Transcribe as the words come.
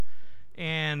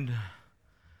and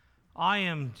I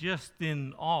am just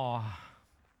in awe.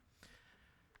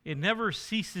 It never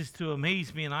ceases to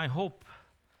amaze me, and I hope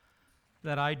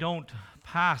that I don't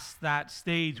pass that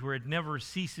stage where it never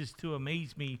ceases to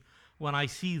amaze me when I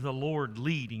see the Lord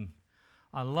leading.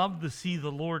 I love to see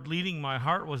the Lord leading. My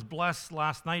heart was blessed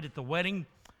last night at the wedding.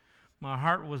 My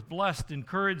heart was blessed,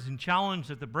 encouraged, and challenged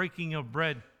at the breaking of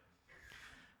bread.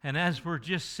 And as we're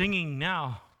just singing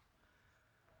now,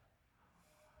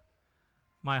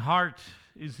 my heart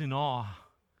is in awe.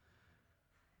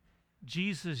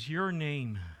 Jesus, your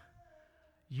name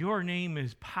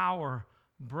is power,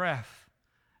 breath,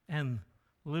 and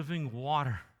living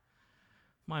water.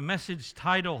 My message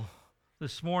title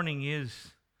this morning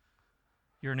is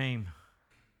Your Name.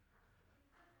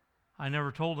 I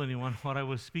never told anyone what I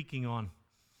was speaking on.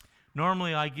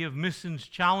 Normally I give missions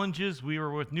challenges. We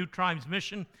were with New Tribes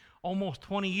Mission almost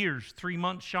 20 years, 3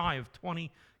 months shy of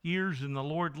 20 years, and the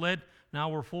Lord led. Now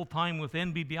we're full-time with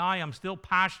NBBI. I'm still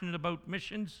passionate about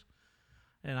missions,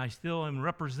 and I still am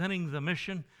representing the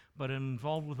mission, but I'm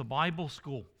involved with a Bible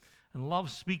school and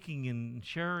love speaking and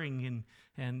sharing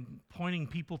and pointing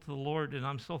people to the Lord, and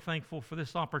I'm so thankful for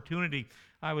this opportunity.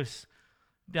 I was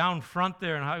down front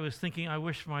there, and I was thinking, I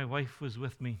wish my wife was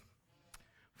with me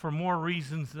for more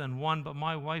reasons than one, but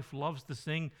my wife loves to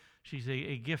sing. She's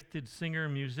a gifted singer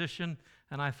and musician,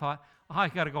 and I thought, I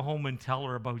got to go home and tell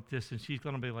her about this, and she's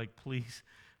going to be like, please.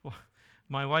 Well,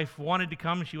 my wife wanted to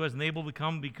come. She wasn't able to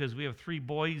come because we have 3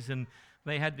 boys, and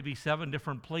they had to be 7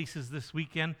 different places this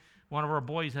weekend. One of our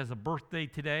boys has a birthday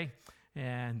today,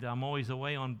 and I'm always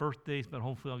away on birthdays, but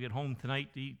hopefully I'll get home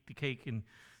tonight to eat the cake.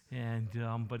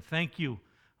 But thank you.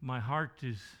 My heart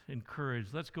is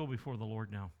encouraged. Let's go before the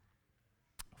Lord now.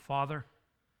 Father,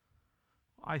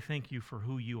 I thank you for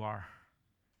who you are.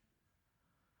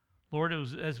 Lord,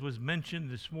 as was mentioned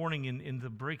this morning in the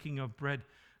breaking of bread,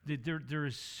 there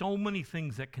is so many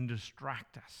things that can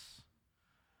distract us.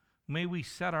 May we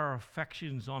set our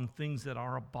affections on things that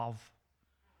are above.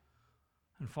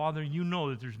 And Father, you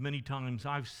know that there's many times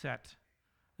I've set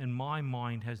and my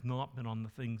mind has not been on the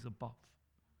things above.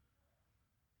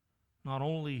 Not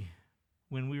only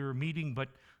when we were meeting, but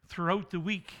throughout the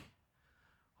week.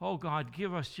 Oh God,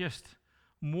 give us just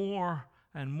more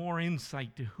and more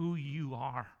insight to who you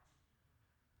are,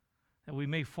 that we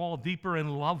may fall deeper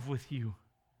in love with you.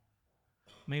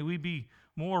 May we be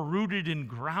more rooted and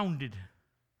grounded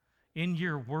in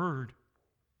your word.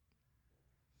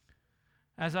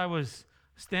 As I was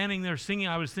standing there singing,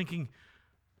 I was thinking,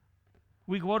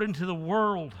 we go out into the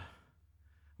world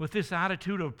with this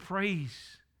attitude of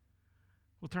praise.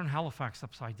 We'll turn Halifax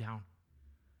upside down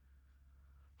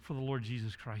for the Lord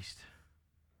Jesus Christ.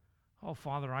 Oh,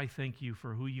 Father, I thank you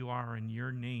for who you are, and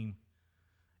your name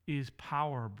is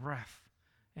power, breath,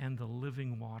 and the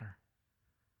living water.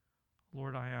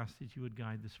 Lord, I ask that you would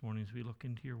guide this morning as we look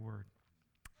into your word.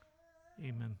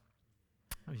 Amen.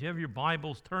 If you have your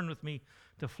Bibles, turn with me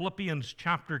to Philippians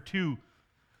chapter 2.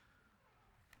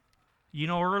 You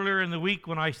know, earlier in the week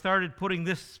when I started putting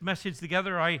this message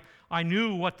together, I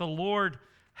knew what the Lord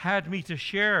had me to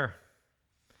share.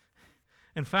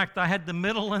 In fact, I had the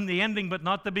middle and the ending, but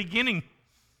not the beginning.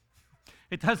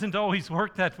 It doesn't always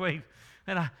work that way.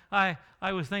 And I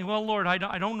was thinking, well, Lord, I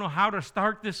don't know how to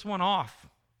start this one off.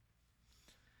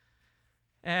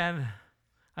 And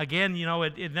again, you know,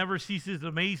 it never ceases to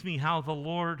amaze me how the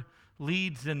Lord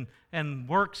leads and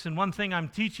works. And one thing I'm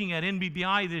teaching at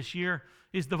NBBI this year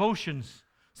is devotions,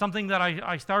 something that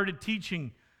I started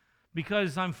teaching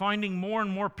because I'm finding more and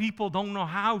more people don't know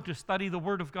how to study the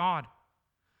Word of God.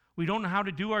 We don't know how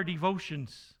to do our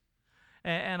devotions.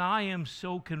 And I am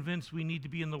so convinced we need to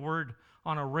be in the Word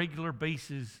on a regular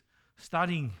basis,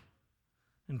 studying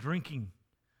and drinking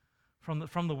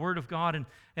from the Word of God.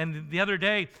 And the other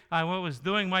day, I was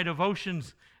doing my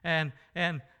devotions, and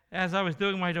as I was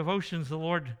doing my devotions, the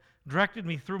Lord directed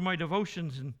me through my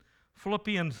devotions in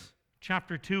Philippians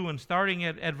chapter 2, and starting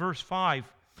at verse 5.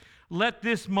 Let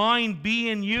this mind be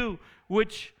in you,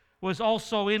 which was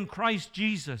also in Christ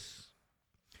Jesus.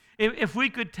 If we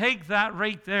could take that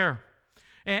right there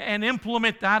and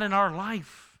implement that in our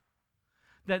life,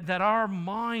 that our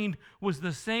mind was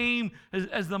the same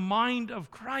as the mind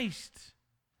of Christ.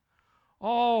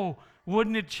 Oh,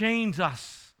 wouldn't it change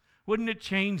us? Wouldn't it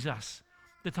change us?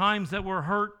 The times that we're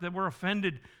hurt, that we're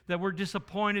offended, that we're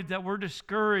disappointed, that we're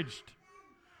discouraged,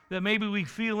 that maybe we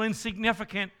feel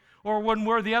insignificant, or when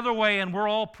we're the other way and we're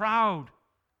all proud.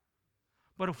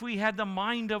 But if we had the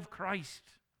mind of Christ.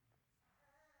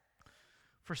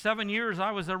 For 7 years,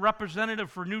 I was a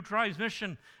representative for New Tribes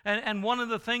Mission, and one of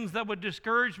the things that would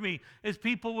discourage me is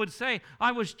people would say,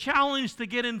 I was challenged to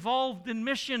get involved in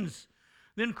missions.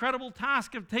 the incredible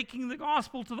task of taking the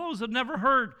gospel to those who have never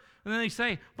heard. And then they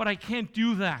say, but I can't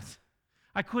do that.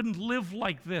 I couldn't live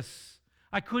like this.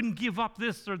 I couldn't give up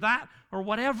this or that or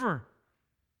whatever.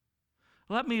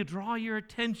 Let me draw your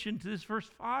attention to this verse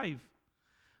 5.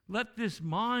 Let this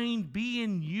mind be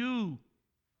in you,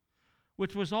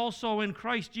 which was also in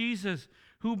Christ Jesus,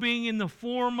 who being in the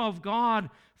form of God,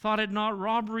 thought it not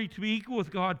robbery to be equal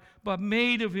with God, but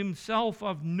made of himself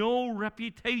of no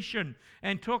reputation,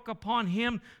 and took upon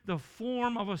him the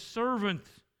form of a servant,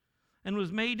 and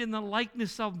was made in the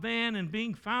likeness of man, and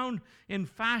being found in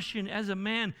fashion as a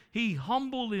man, he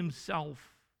humbled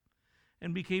himself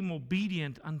and became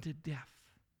obedient unto death,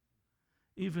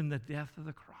 even the death of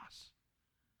the cross.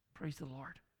 Praise the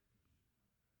Lord.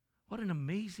 What an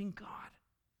amazing God.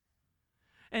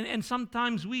 And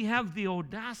sometimes we have the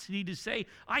audacity to say,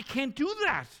 I can't do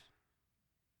that.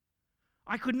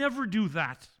 I could never do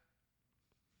that.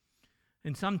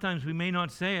 And sometimes we may not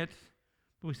say it,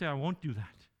 but we say, I won't do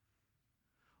that.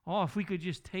 Oh, if we could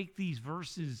just take these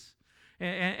verses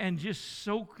and just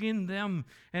soak in them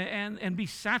and be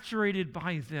saturated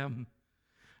by them.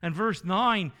 And verse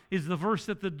 9 is the verse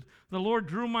that the Lord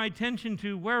drew my attention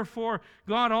to. Wherefore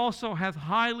God also hath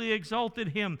highly exalted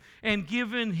him and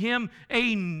given him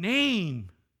a name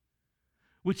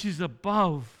which is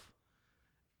above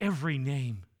every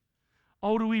name.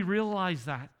 Oh, do we realize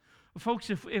that?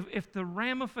 Folks, if the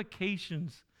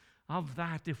ramifications of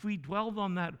that, if we dwelled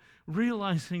on that,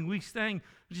 realizing we sang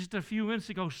just a few minutes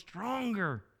ago,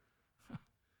 stronger,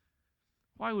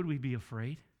 why would we be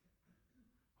afraid?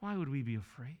 Why would we be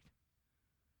afraid?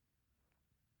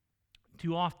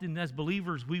 Too often as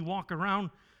believers, we walk around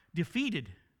defeated.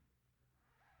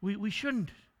 We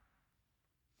shouldn't.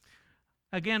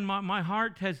 Again, my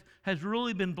heart has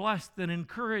really been blessed and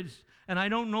encouraged, and I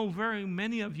don't know very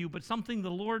many of you, but something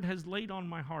the Lord has laid on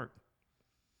my heart.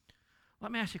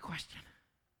 Let me ask you a question.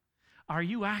 Are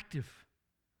you active?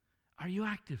 Are you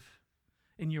active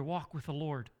in your walk with the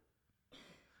Lord?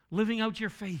 Living out your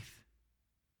faith?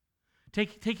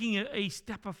 Taking a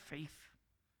step of faith.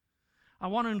 I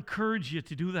want to encourage you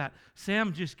to do that.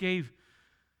 Sam just gave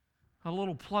a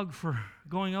little plug for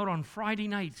going out on Friday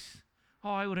nights.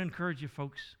 Oh, I would encourage you,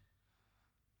 folks.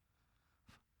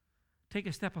 Take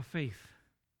a step of faith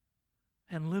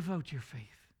and live out your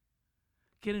faith.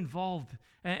 Get involved,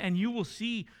 and you will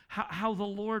see how the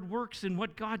Lord works and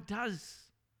what God does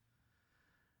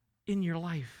in your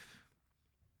life.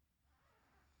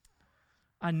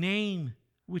 A name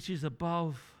which is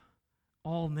above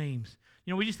all names.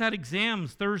 You know, we just had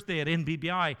exams Thursday at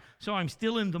NBBI, so I'm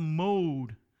still in the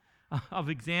mode of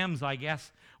exams, I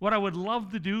guess. What I would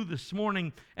love to do this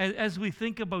morning, as we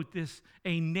think about this,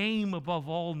 a name above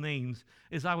all names,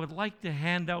 is I would like to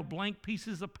hand out blank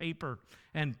pieces of paper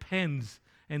and pens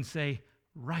and say,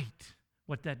 write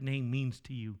what that name means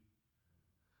to you.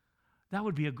 That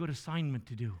would be a good assignment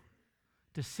to do,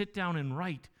 to sit down and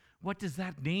write, what does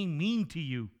that name mean to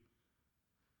you?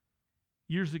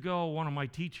 Years ago, one of my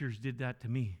teachers did that to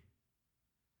me.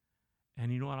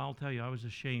 And you know what, I'll tell you, I was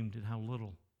ashamed at how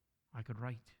little I could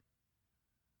write.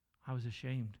 I was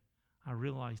ashamed. I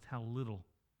realized how little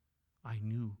I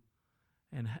knew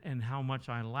and how much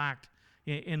I lacked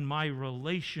in my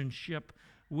relationship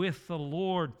with the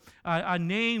Lord. A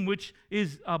name which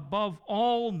is above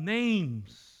all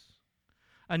names.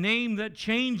 A name that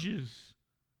changes.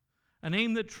 A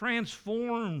name that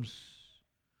transforms.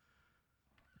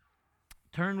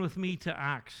 Turn with me to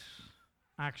Acts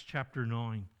chapter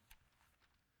 9.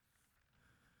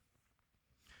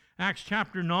 Acts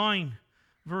chapter 9,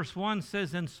 verse 1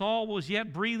 says, And Saul was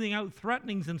yet breathing out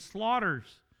threatenings and slaughter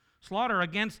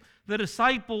against the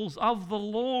disciples of the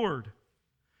Lord.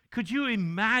 Could you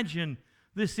imagine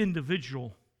this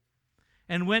individual?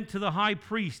 And went to the high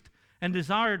priest and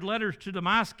desired letters to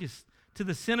Damascus, to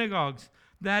the synagogues,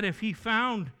 that if he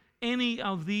found any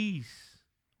of these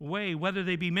way, whether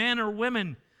they be men or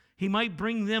women, he might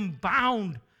bring them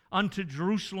bound unto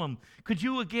Jerusalem. Could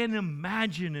you again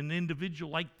imagine an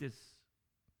individual like this?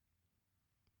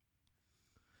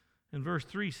 And verse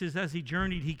 3 says, As he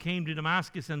journeyed, he came to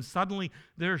Damascus, and suddenly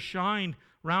there shined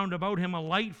round about him a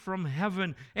light from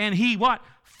heaven, and he, what?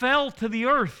 Fell to the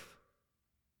earth,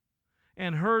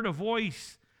 and heard a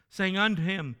voice saying unto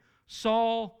him,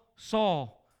 Saul,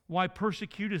 Saul, why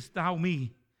persecutest thou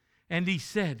me? And he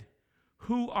said,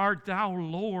 Who art thou,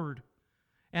 Lord?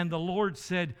 And the Lord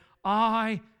said,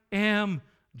 I am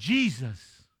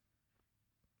Jesus.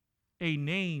 A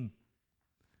name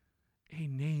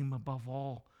above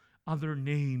all other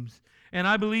names. And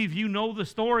I believe you know the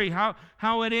story,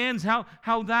 how it ends,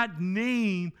 how that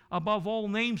name above all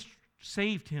names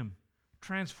saved him,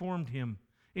 transformed him,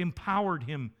 empowered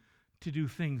him to do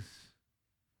things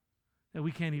that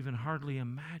we can't even hardly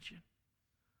imagine.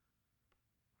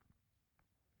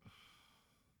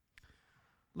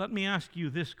 Let me ask you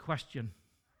this question.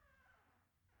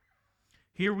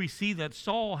 Here we see that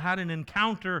Saul had an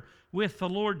encounter with the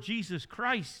Lord Jesus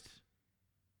Christ.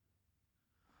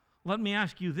 Let me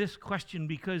ask you this question,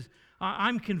 because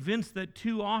I'm convinced that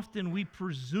too often we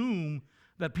presume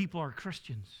that people are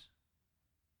Christians.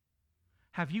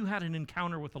 Have you had an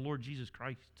encounter with the Lord Jesus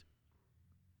Christ?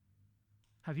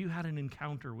 Have you had an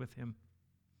encounter with him?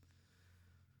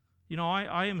 You know,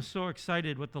 I am so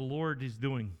excited what the Lord is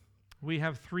doing. We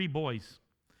have 3 boys.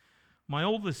 My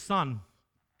oldest son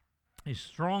is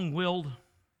strong-willed.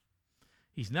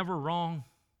 He's never wrong.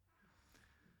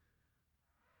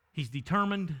 He's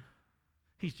determined.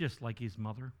 He's just like his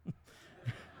mother.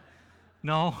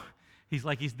 No, he's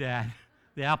like his dad.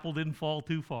 The apple didn't fall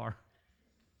too far.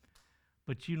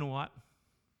 But you know what?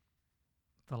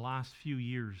 The last few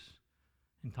years,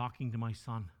 in talking to my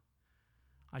son,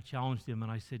 I challenged him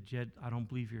and I said, Jed, I don't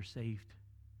believe you're saved.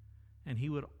 And he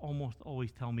would almost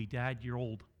always tell me, Dad, you're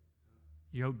old.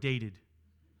 You're outdated.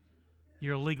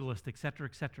 You're a legalist, etc.,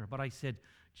 etc. But I said,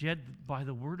 Jed, by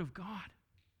the word of God,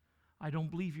 I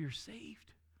don't believe you're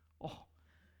saved. Oh,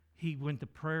 he went to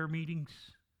prayer meetings.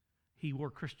 He wore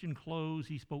Christian clothes.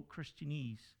 He spoke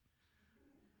Christianese.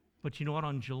 But you know what?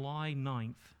 On July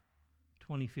 9th,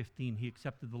 2015, he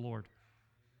accepted the Lord.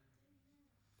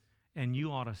 And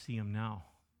you ought to see him now.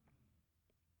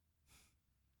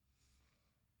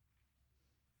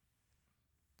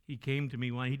 He came to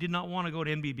me when he did not want to go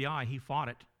to NBBI. He fought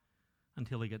it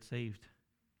until he got saved.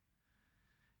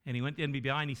 And he went to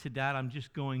NBBI and he said, Dad, I'm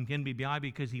just going to NBBI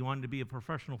because he wanted to be a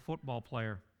professional football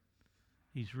player.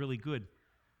 He's really good.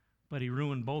 But he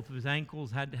ruined both of his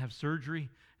ankles, had to have surgery.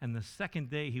 And the second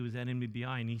day he was at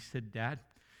NBBI and he said, Dad,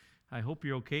 I hope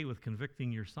you're okay with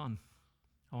convicting your son.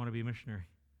 I want to be a missionary.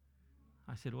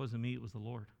 I said, it wasn't me, it was the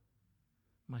Lord.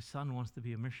 My son wants to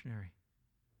be a missionary.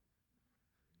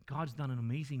 God's done an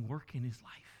amazing work in his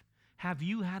life. Have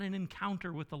you had an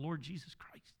encounter with the Lord Jesus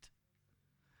Christ?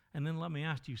 And then let me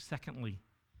ask you, secondly,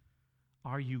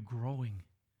 are you growing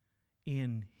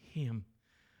in him?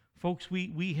 Folks,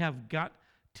 we have got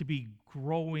to be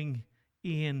growing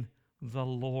in the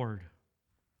Lord.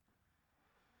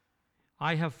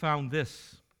 I have found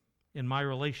this in my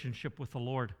relationship with the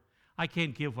Lord. I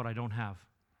can't give what I don't have.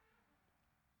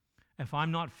 If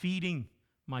I'm not feeding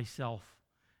myself,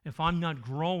 if I'm not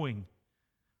growing,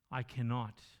 I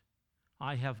cannot.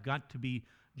 I have got to be,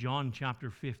 John chapter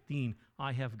 15,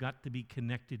 I have got to be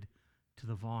connected to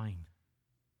the vine.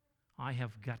 I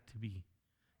have got to be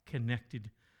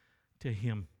connected to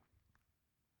him.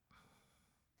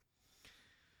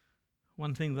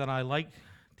 One thing that I like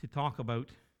to talk about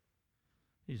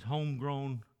is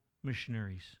homegrown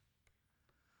missionaries.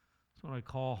 That's what I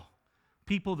call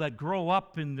people that grow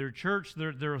up in their church,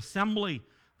 their assembly,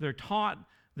 they're taught,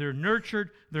 they're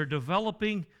nurtured, they're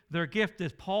developing their gift.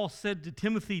 As Paul said to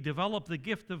Timothy, develop the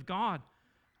gift of God,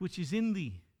 which is in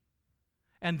thee.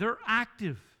 And they're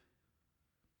active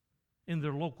in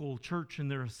their local church, in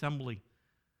their assembly.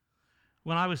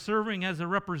 When I was serving as a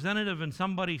representative and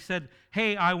somebody said,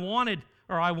 hey, I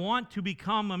want to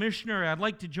become a missionary. I'd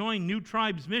like to join New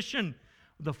Tribes Mission.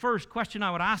 The first question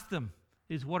I would ask them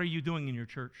is, what are you doing in your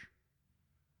church?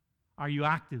 Are you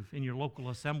active in your local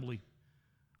assembly?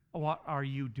 What are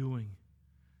you doing?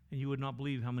 And you would not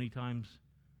believe how many times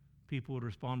people would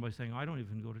respond by saying, I don't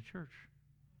even go to church.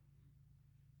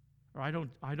 Or I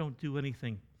don't do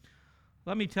anything.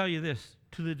 Let me tell you this,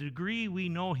 to the degree we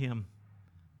know him,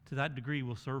 to that degree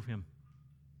we'll serve him.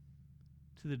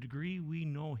 To the degree we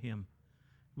know him,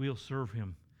 we'll serve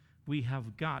him. We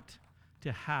have got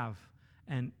to have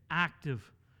an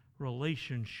active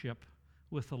relationship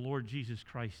with the Lord Jesus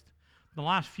Christ. The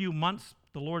last few months,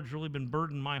 the Lord's really been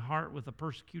burdening my heart with the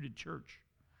persecuted church.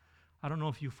 I don't know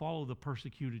if you follow the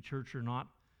persecuted church or not,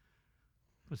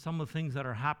 but some of the things that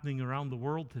are happening around the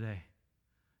world today,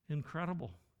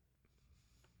 incredible.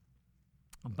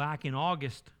 Back in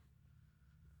August,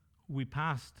 we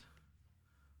passed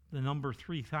the number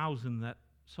 3,000 that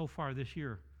so far this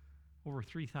year, over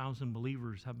 3,000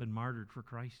 believers have been martyred for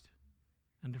Christ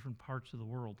in different parts of the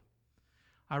world.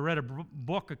 I read a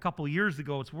book a couple years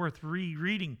ago. It's worth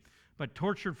rereading, but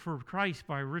Tortured for Christ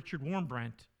by Richard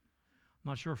Wurmbrand. I'm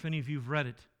not sure if any of you have read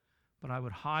it, but I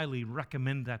would highly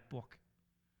recommend that book.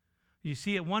 You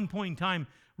see, at one point in time,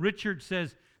 Richard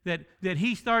says that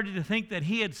he started to think that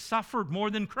he had suffered more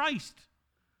than Christ.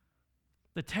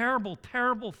 The terrible,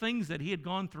 terrible things that he had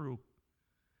gone through.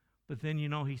 But then,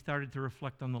 he started to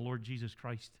reflect on the Lord Jesus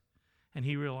Christ, and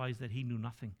he realized that he knew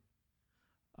nothing.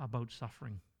 about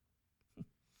suffering.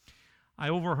 I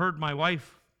overheard my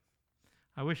wife.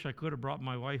 I wish I could have brought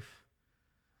my wife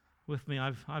with me.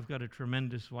 I've got a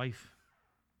tremendous wife.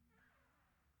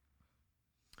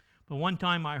 But one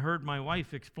time I heard my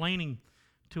wife explaining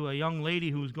to a young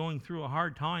lady who was going through a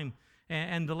hard time,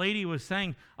 and the lady was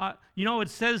saying, it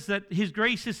says that His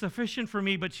grace is sufficient for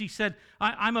me, but she said,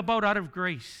 I'm about out of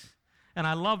grace. And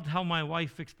I loved how my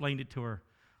wife explained it to her.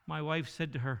 My wife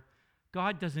said to her,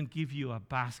 God doesn't give you a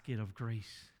basket of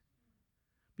grace.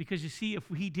 Because you see, if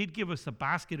He did give us a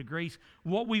basket of grace,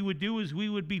 what we would do is we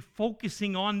would be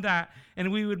focusing on that,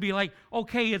 and we would be like,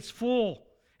 okay, it's full.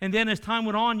 And then as time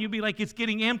went on, you'd be like, it's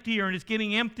getting emptier, and it's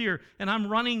getting emptier, and I'm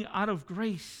running out of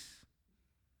grace.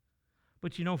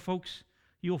 But folks,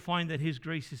 you'll find that His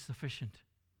grace is sufficient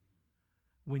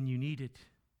when you need it.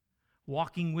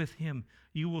 Walking with Him,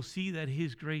 you will see that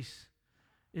His grace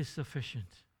is sufficient.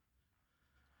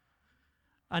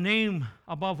 A name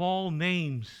above all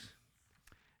names.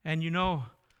 And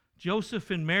Joseph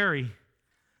and Mary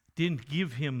didn't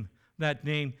give Him that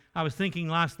name. I was thinking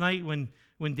last night when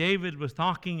David was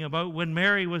talking about when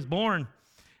Mary was born,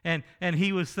 and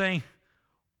he was saying,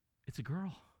 it's a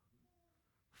girl.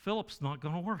 Philip's not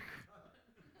going to work.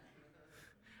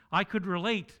 I could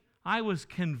relate. I was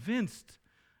convinced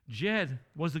Jed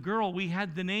was a girl. We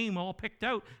had the name all picked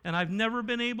out, and I've never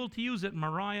been able to use it.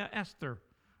 Mariah Esther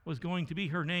was going to be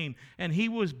her name. And he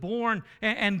was born,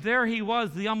 and there he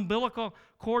was, the umbilical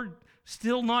cord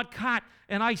still not cut.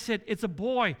 And I said, it's a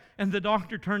boy. And the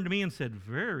doctor turned to me and said,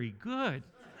 very good.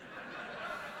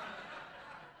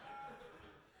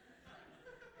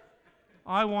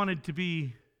 I wanted to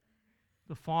be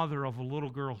the father of a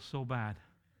little girl so bad.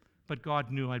 But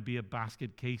God knew I'd be a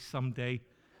basket case someday.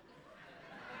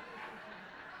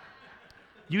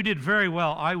 You did very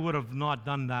well. I would have not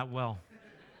done that well.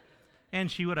 And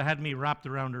she would have had me wrapped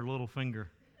around her little finger.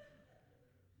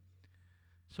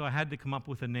 So I had to come up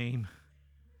with a name.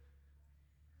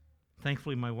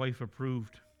 Thankfully, my wife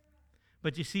approved.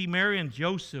 But you see, Mary and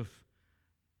Joseph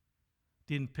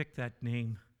didn't pick that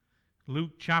name.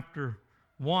 Luke chapter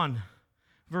 1,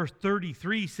 verse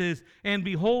 33 says, and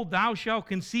behold, thou shalt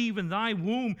conceive in thy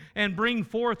womb and bring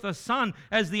forth a son,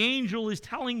 as the angel is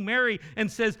telling Mary,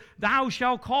 and says, thou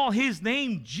shalt call his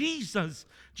name Jesus.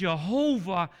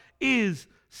 Jehovah is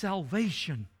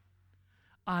salvation.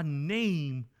 A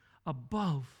name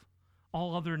above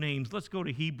all other names. Let's go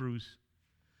to Hebrews.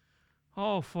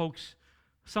 Oh, folks,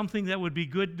 something that would be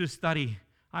good to study.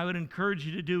 I would encourage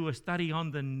you to do a study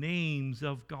on the names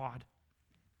of God.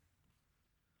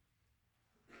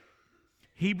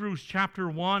 Hebrews chapter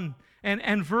 1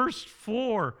 and verse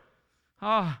 4.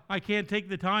 I can't take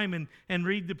the time and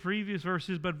read the previous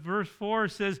verses, but verse 4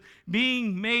 says,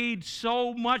 being made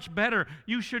so much better.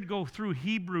 You should go through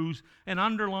Hebrews and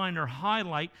underline or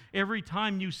highlight every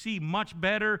time you see much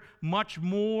better, much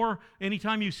more.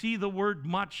 Anytime you see the word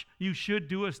much, you should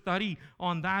do a study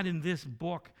on that in this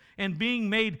book. And being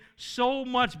made so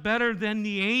much better than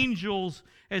the angels,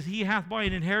 as he hath by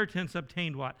an inheritance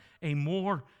obtained what? A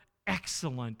more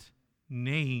excellent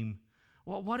name.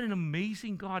 Well, what an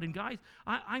amazing God. And guys,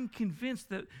 I'm convinced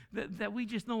that we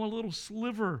just know a little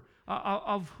sliver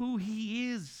of who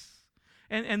He is.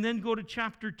 And then go to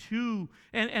chapter 2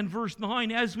 and verse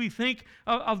 9 as we think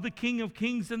of the King of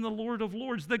Kings and the Lord of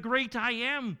Lords, the great I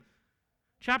am.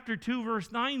 Chapter 2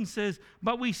 verse 9 says,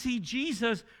 but we see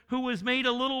Jesus, who was made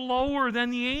a little lower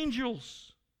than the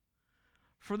angels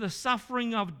for the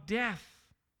suffering of death,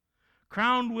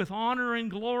 crowned with honor and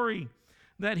glory,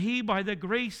 that He, by the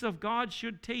grace of God,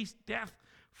 should taste death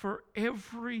for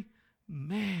every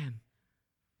man.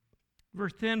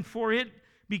 Verse 10, for it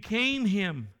became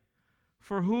Him,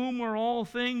 for whom are all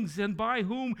things, and by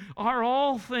whom are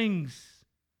all things.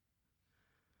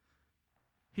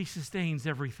 He sustains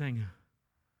everything.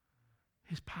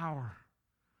 His power,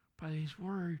 by His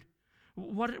word.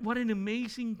 What an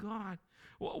amazing God.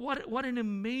 What an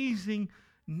amazing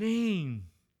name.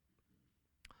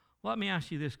 Let me ask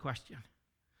you this question.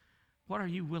 What are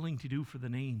you willing to do for the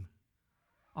name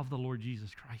of the Lord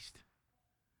Jesus Christ?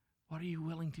 What are you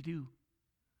willing to do?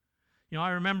 I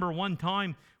remember one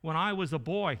time when I was a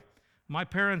boy, my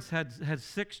parents had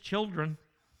 6 children,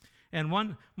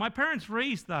 and my parents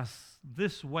raised us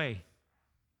this way,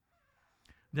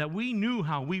 that we knew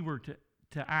how we were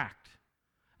to act.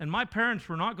 And my parents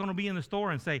were not going to be in the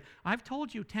store and say, I've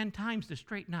told you 10 times to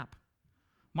straighten up.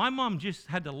 My mom just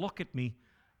had to look at me,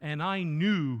 and I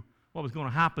knew what was going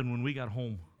to happen when we got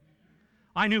home.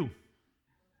 I knew.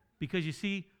 Because you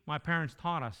see, my parents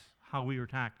taught us how we were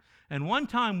to act. And one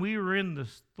time we were in the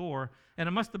store, and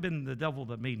it must have been the devil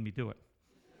that made me do it.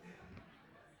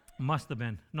 Must have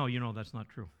been. No, that's not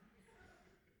true.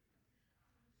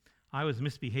 I was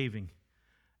misbehaving,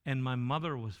 and my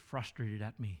mother was frustrated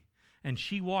at me. And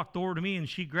she walked over to me, and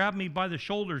she grabbed me by the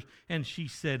shoulders, and she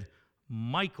said,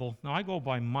 Michael. Now, I go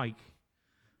by Mike.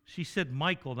 She said,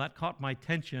 Michael. That caught my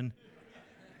attention.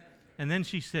 And then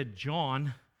she said,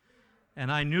 John.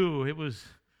 And I knew it was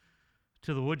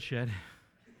to the woodshed.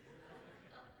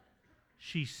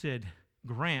 She said,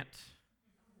 Grant.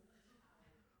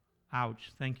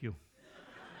 Ouch, thank you.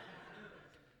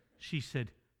 She said,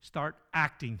 start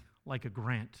acting like a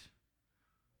Grant.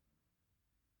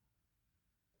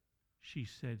 She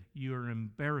said, you're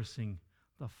embarrassing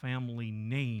the family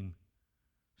name.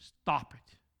 Stop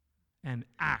it and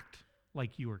act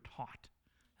like you are taught.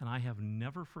 And I have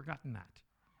never forgotten that.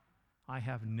 I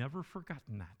have never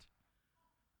forgotten that.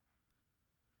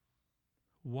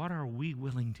 What are we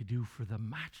willing to do for the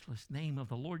matchless name of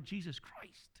the Lord Jesus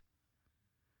Christ?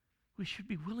 We should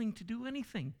be willing to do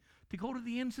anything to go to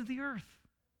the ends of the earth.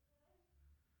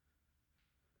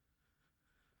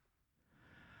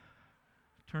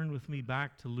 Turn with me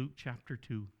back to Luke chapter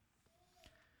 2.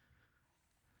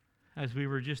 As we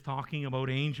were just talking about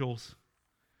angels,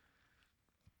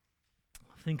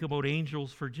 think about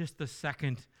angels for just a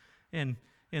second. And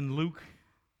in Luke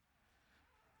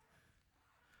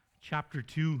chapter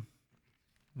 2,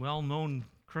 well-known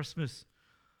Christmas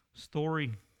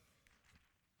story.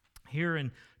 Here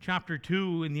in chapter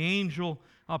 2, and the angel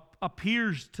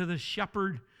appears to the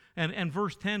shepherd, and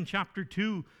verse 10, chapter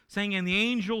 2, saying, And the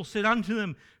angel said unto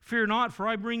them, Fear not, for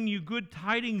I bring you good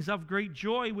tidings of great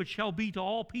joy, which shall be to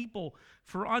all people.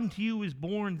 For unto you is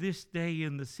born this day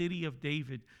in the city of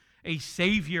David a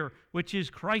Savior, which is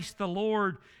Christ the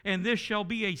Lord. And this shall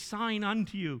be a sign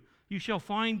unto you. You shall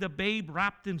find the babe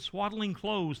wrapped in swaddling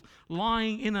clothes,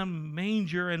 lying in a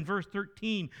manger. And verse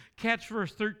 13, catch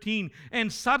verse 13.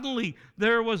 And suddenly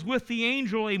there was with the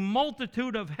angel a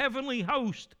multitude of heavenly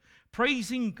hosts,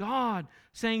 praising God,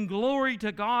 saying, Glory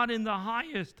to God in the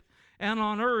highest, and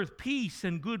on earth peace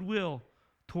and goodwill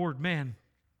toward men.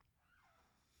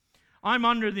 I'm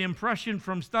under the impression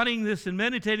from studying this and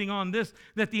meditating on this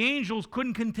that the angels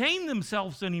couldn't contain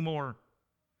themselves anymore.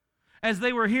 As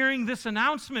they were hearing this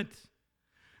announcement,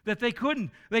 that they couldn't.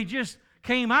 They just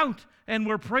came out and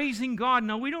were praising God.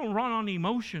 Now, we don't run on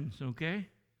emotions, okay?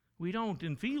 We don't,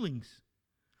 in feelings.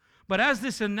 But as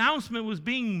this announcement was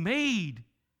being made,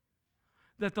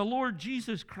 that the Lord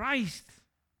Jesus Christ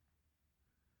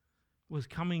was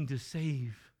coming to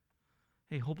save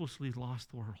a hopelessly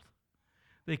lost world,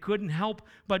 they couldn't help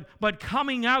but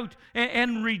coming out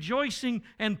and rejoicing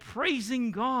and praising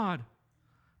God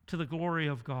to the glory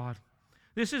of God.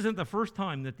 This isn't the first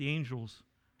time that the angels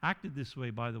acted this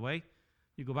way, by the way.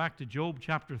 You go back to Job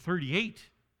chapter 38,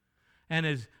 and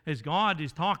as God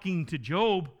is talking to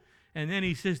Job, and then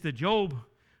he says to Job,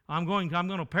 I'm going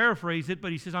to paraphrase it,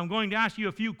 but he says, I'm going to ask you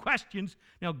a few questions.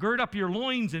 Now gird up your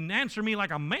loins and answer me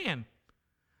like a man.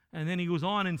 And then he goes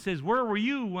on and says, where were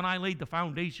you when I laid the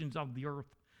foundations of the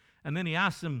earth? And then he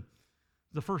asks him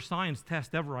the first science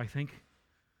test ever, I think,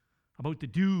 about the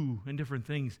dew and different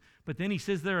things. But then he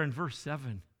says there in verse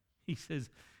 7, he says,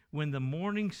 when the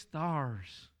morning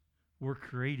stars were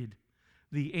created,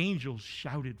 the angels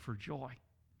shouted for joy.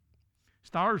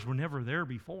 Stars were never there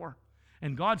before,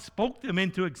 and God spoke them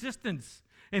into existence,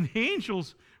 and the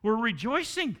angels were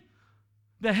rejoicing.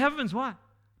 The heavens, what?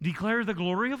 Declare the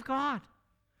glory of God.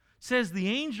 Says the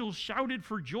angels shouted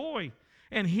for joy,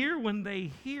 and here when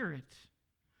they hear it,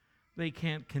 they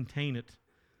can't contain it.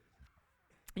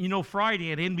 You know,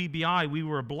 Friday at NBBI, we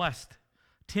were blessed.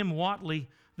 Tim Watley,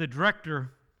 the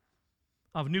director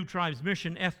of New Tribes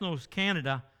Mission, Ethnos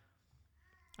Canada.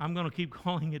 I'm going to keep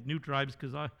calling it New Tribes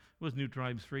because I was New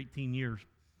Tribes for 18 years.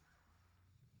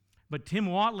 But Tim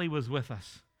Watley was with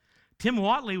us. Tim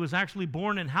Watley was actually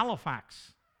born in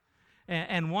Halifax.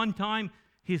 And one time,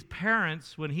 his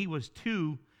parents, when he was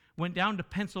 2, went down to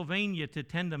Pennsylvania to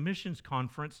attend a missions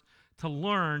conference to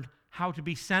learn how to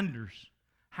be senders,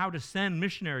 how to send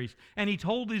missionaries. And he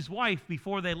told his wife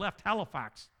before they left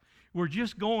Halifax, we're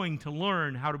just going to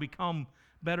learn how to become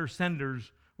better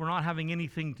senders. We're not having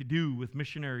anything to do with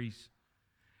missionaries.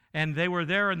 And they were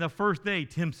there, and the first day,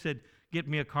 Tim said, get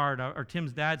me a card. Or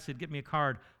Tim's dad said, get me a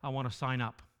card. I want to sign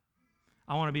up.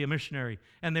 I want to be a missionary.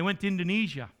 And they went to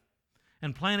Indonesia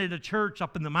and planted a church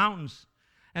up in the mountains.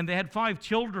 And they had 5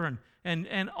 children. And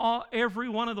every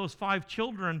one of those 5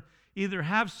 children either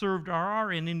have served or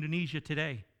are in Indonesia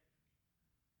today.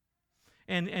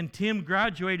 And Tim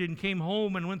graduated and came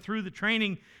home and went through the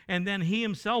training, and then he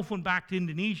himself went back to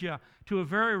Indonesia, to a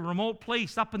very remote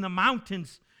place up in the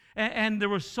mountains, And there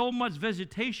was so much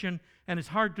vegetation, and it's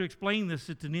hard to explain this.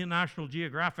 It's in National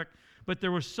Geographic, but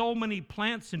there were so many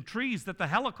plants and trees that the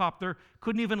helicopter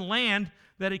couldn't even land,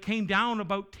 that it came down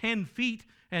about 10 feet,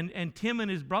 and Tim and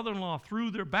his brother-in-law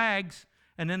threw their bags,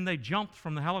 and then they jumped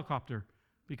from the helicopter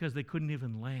because they couldn't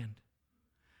even land.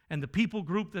 And the people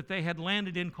group that they had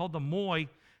landed in, called the Moy,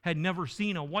 had never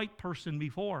seen a white person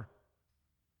before.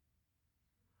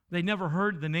 They never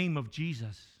heard the name of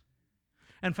Jesus.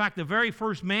 In fact, the very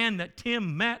first man that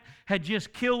Tim met had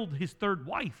just killed his third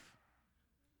wife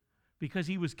because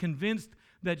he was convinced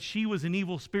that she was an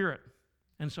evil spirit,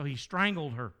 and so he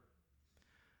strangled her.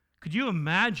 Could you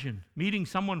imagine meeting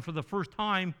someone for the first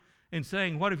time and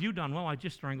saying, "What have you done?" "Well, I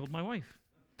just strangled my wife."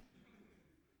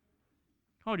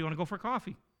 "Oh, do you want to go for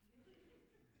coffee?"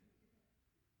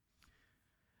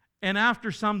 And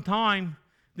after some time,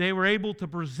 they were able to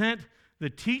present the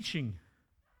teaching.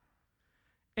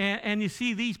 And you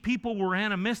see, these people were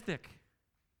animistic.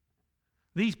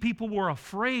 These people were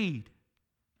afraid.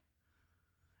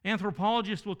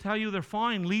 Anthropologists will tell you they're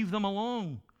fine, leave them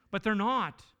alone. But they're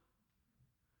not.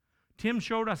 Tim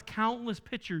showed us countless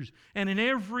pictures, and in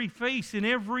every face, in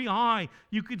every eye,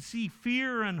 you could see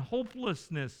fear and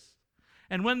hopelessness.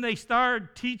 And when they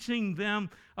started teaching them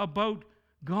about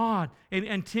God,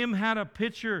 and Tim had a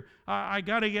picture, I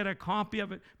got to get a copy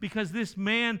of it, because this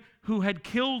man who had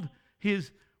killed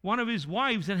one of his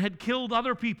wives and had killed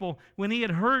other people, when he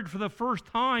had heard for the first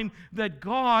time that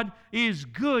God is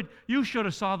good, you should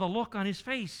have saw the look on his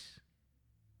face.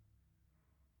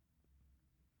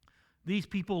 These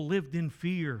people lived in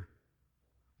fear.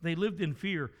 They lived in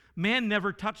fear. Men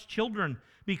never touched children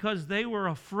because they were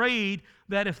afraid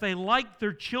that if they liked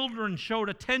their children, showed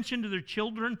attention to their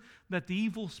children, that the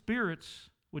evil spirits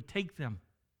would take them.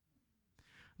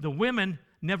 The women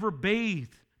never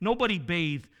bathed. Nobody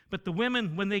bathed. But the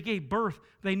women, when they gave birth,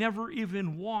 they never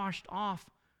even washed off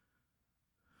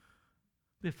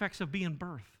the effects of being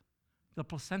birthed, the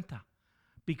placenta,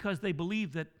 because they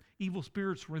believed that evil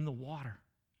spirits were in the water.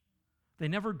 They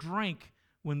never drank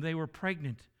when they were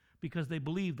pregnant because they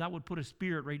believed that would put a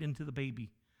spirit right into the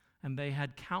baby. And they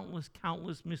had countless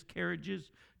miscarriages,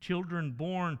 children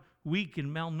born weak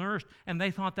and malnourished, and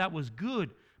they thought that was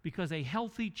good because a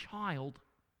healthy child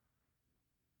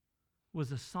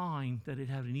was a sign that it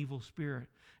had an evil spirit.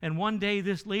 And one day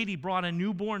this lady brought a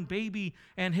newborn baby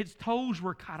and his toes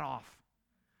were cut off.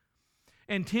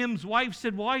 And Tim's wife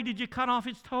said, "Why did you cut off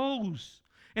its toes?"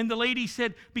 And the lady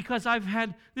said, "Because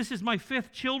this is my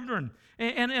 5th children,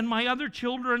 and my other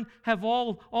children have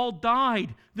all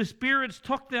died. The spirits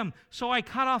took them, so I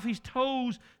cut off his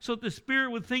toes so that the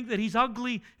spirit would think that he's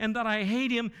ugly and that I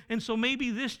hate him, and so maybe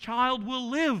this child will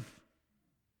live."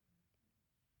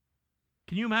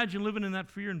 Can you imagine living in that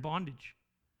fear and bondage?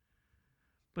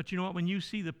 But you know what? When you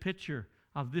see the picture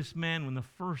of this man, when the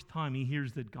first time he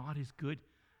hears that God is good,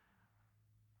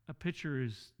 a picture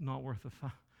is not worth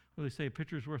they say a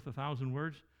picture is worth 1,000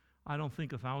 words. I don't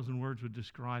think 1,000 words would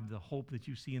describe the hope that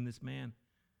you see in this man.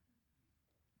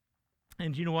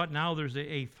 And you know what? Now there's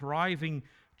a thriving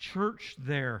church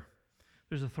there.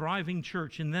 There's a thriving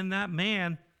church. And then that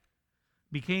man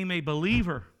became a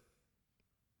believer.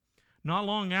 Not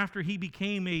long after he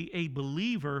became a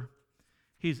believer,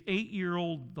 his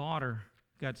 8-year-old daughter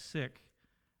got sick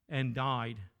and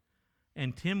died.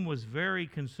 And Tim was very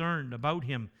concerned about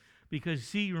him. Because,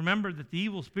 see, remember that the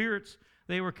evil spirits,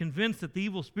 they were convinced that the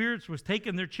evil spirits was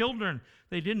taking their children.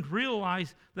 They didn't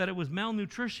realize that it was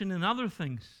malnutrition and other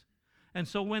things. And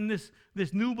so when this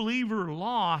new believer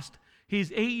lost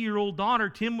his 8-year-old daughter,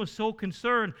 Tim was so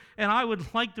concerned. And I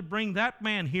would like to bring that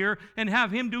man here and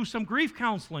have him do some grief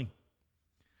counseling.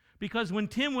 Because when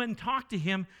Tim went and talked to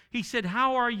him, he said,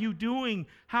 "How are you doing?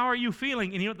 How are you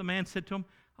feeling?" And you know what the man said to him?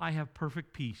 "I have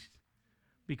perfect peace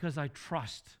because I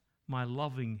trust my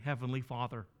loving Heavenly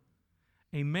Father."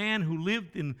 A man who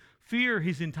lived in fear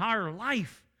his entire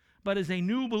life, but as a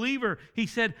new believer, he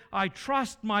said, "I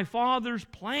trust my Father's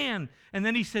plan." And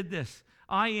then he said this,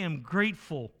 "I am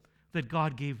grateful that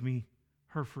God gave me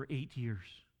her for 8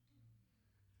 years."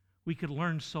 We could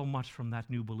learn so much from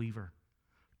that new believer.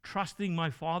 Trusting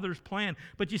my Father's plan.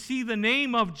 But you see, the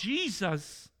name of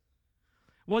Jesus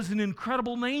was an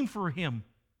incredible name for him.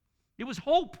 It was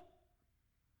hope.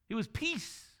 It was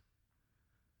peace.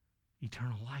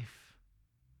 Eternal life.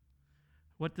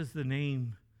 What does the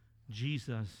name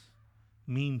Jesus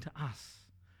mean to us?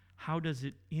 How does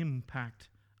it impact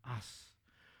us?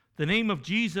 The name of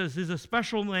Jesus is a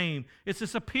special name. It's a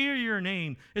superior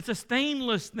name. It's a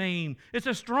stainless name. It's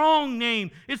a strong name.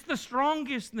 It's the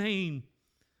strongest name.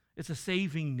 It's a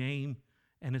saving name,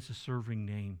 and it's a serving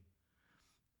name.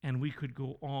 And we could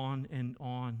go on and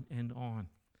on and on.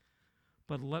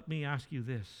 But let me ask you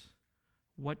this.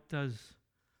 What does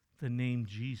the name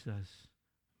Jesus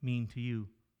mean to you?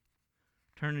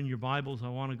 Turn in your Bibles. I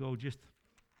want to go just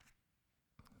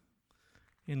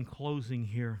in closing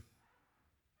here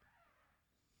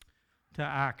to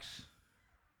Acts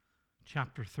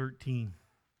chapter 13.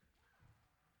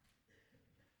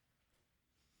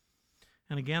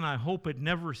 And again, I hope it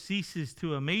never ceases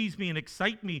to amaze me and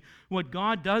excite me what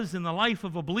God does in the life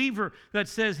of a believer that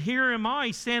says, here am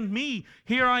I, send me.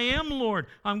 Here I am, Lord.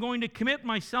 I'm going to commit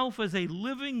myself as a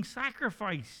living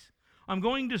sacrifice. I'm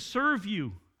going to serve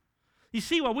you. You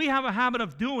see, what we have a habit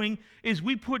of doing is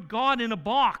we put God in a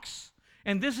box.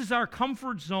 And this is our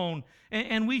comfort zone.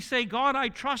 And we say, God, I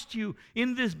trust you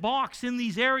in this box, in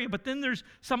these areas. But then there's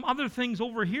some other things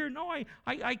over here. No,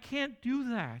 I can't do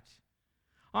that.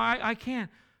 I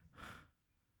can't.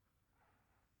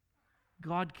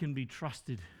 God can be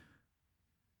trusted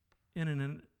in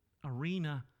an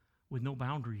arena with no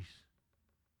boundaries.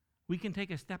 We can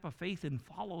take a step of faith and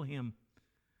follow him.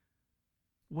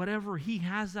 Whatever he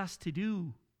has us to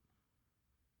do.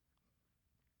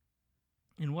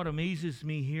 And what amazes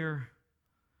me here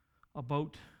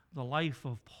about the life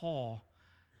of Paul,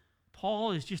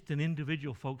 Paul is just an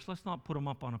individual, folks. Let's not put him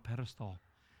up on a pedestal.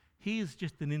 He is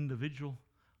just an individual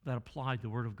that applied the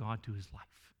Word of God to his life.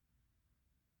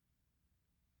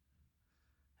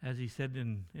 As he said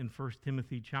in 1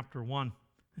 Timothy chapter 1,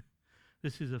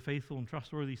 this is a faithful and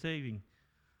trustworthy saying.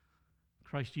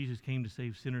 Christ Jesus came to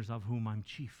save sinners, of whom I'm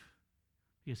chief.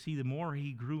 You see, the more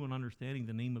he grew in understanding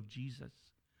the name of Jesus,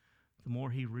 the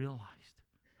more he realized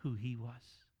who he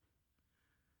was.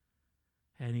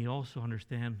 And he also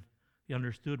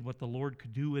understood what the Lord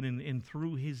could do in and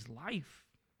through his life.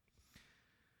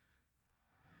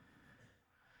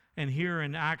 And here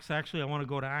in Acts, actually, I want to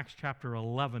go to Acts chapter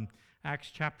 11.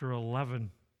 Acts chapter 11.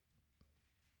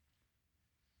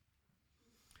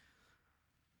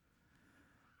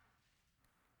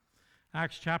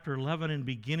 Acts chapter 11, and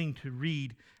beginning to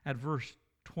read at verse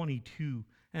 22.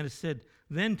 And it said,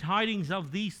 Then tidings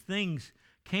of these things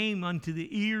came unto the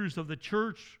ears of the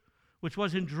church which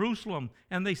was in Jerusalem,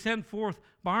 and they sent forth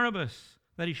Barnabas,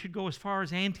 that he should go as far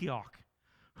as Antioch,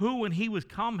 who, when he was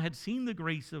come, had seen the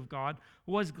grace of God,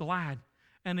 was glad,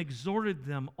 and exhorted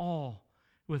them all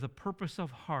with a purpose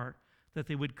of heart, that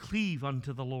they would cleave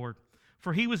unto the Lord.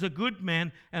 For he was a good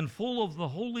man, and full of the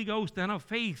Holy Ghost and of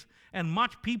faith, and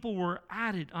much people were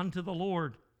added unto the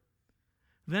Lord.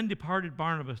 Then departed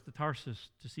Barnabas to Tarsus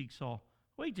to seek Saul.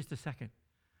 Wait just a second.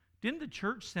 Didn't the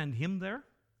church send him there?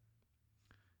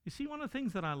 You see, one of the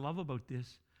things that I love about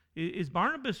this is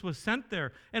Barnabas was sent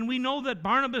there. And we know that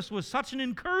Barnabas was such an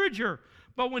encourager.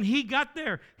 But when he got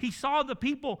there, he saw the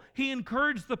people. He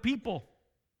encouraged the people.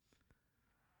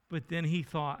 But then he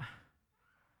thought,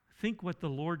 think what the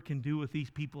Lord can do with these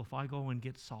people if I go and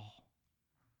get Saul.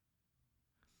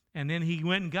 And then he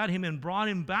went and got him and brought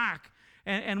him back.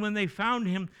 And when they found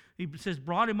him, he says,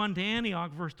 brought him unto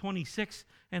Antioch, verse 26.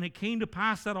 And it came to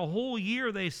pass that a whole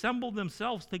year they assembled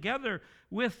themselves together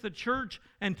with the church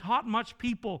and taught much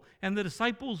people. And the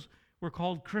disciples were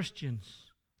called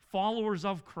Christians, followers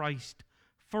of Christ,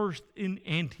 first in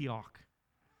Antioch.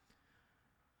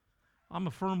 I'm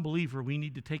a firm believer we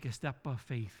need to take a step of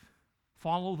faith.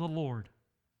 Follow the Lord.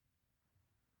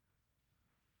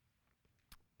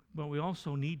 But we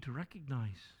also need to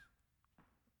recognize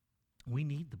we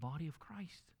need the body of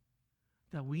Christ,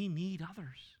 that we need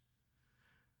others.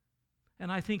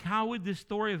 And I think, how would this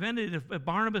story have ended if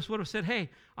Barnabas would have said,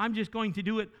 hey, I'm just going to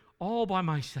do it all by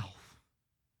myself?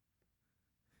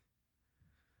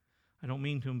 I don't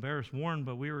mean to embarrass Warren,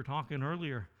 but we were talking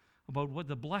earlier about what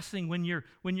the blessing when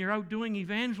you're out doing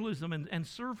evangelism and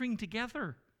serving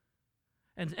together.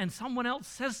 And someone else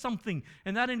says something,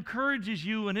 and that encourages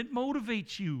you and it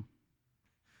motivates you.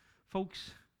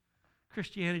 Folks,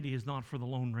 Christianity is not for the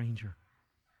Lone Ranger.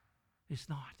 It's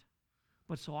not.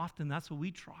 But so often that's what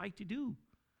we try to do.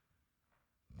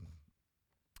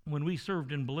 When we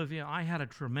served in Bolivia, I had a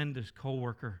tremendous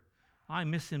coworker. I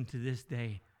miss him to this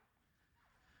day.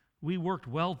 We worked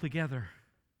well together.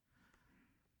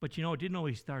 But it didn't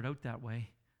always start out that way.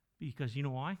 Because you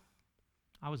know why?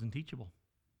 I was unteachable.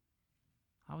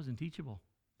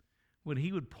 When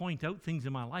he would point out things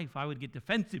in my life, I would get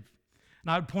defensive. And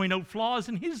I would point out flaws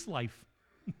in his life.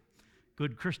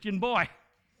 Good Christian boy.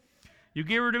 You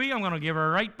give her to me, I'm going to give her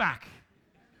right back.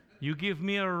 You give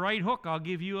me a right hook, I'll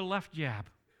give you a left jab.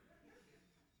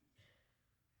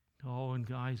 Oh, and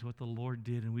guys, what the Lord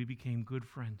did, and we became good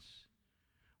friends.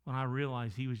 When I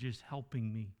realized he was just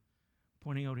helping me,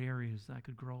 pointing out areas that I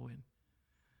could grow in.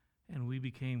 And we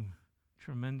became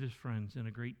tremendous friends and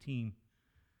a great team.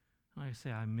 Like I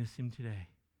say, I miss him today.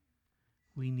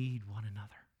 We need one another.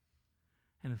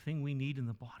 And the thing we need in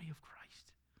the body of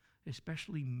Christ,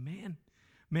 especially men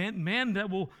that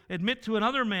will admit to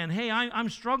another man, hey, I'm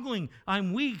struggling,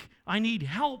 I'm weak, I need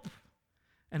help.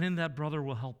 And then that brother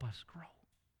will help us grow,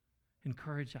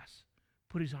 encourage us,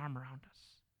 put his arm around us.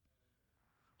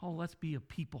 Oh, let's be a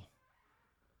people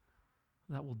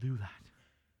that will do that.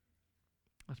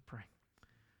 Let's pray.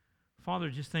 Father,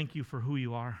 just thank you for who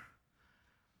you are.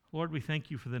 Lord, we thank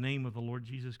you for the name of the Lord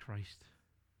Jesus Christ,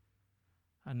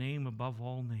 a name above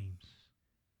all names.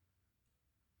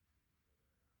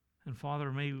 And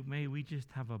Father, may we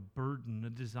just have a burden, a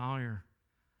desire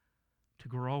to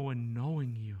grow in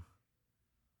knowing you.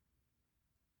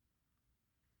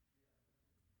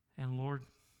 And Lord,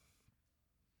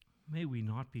 may we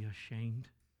not be ashamed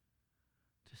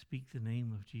to speak the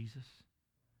name of Jesus.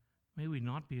 May we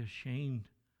not be ashamed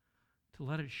to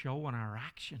let it show in our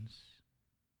actions,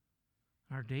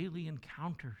 our daily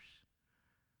encounters.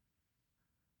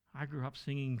 I grew up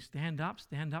singing, stand up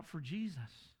for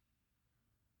Jesus.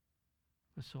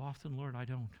 But so often, Lord, I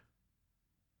don't.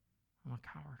 I'm a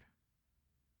coward.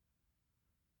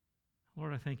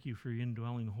 Lord, I thank you for your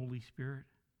indwelling Holy Spirit,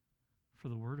 for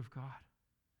the Word of God,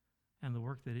 and the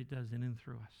work that it does in and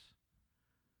through us,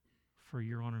 for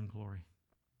your honor and glory.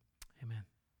 Amen.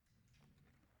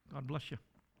 God bless you.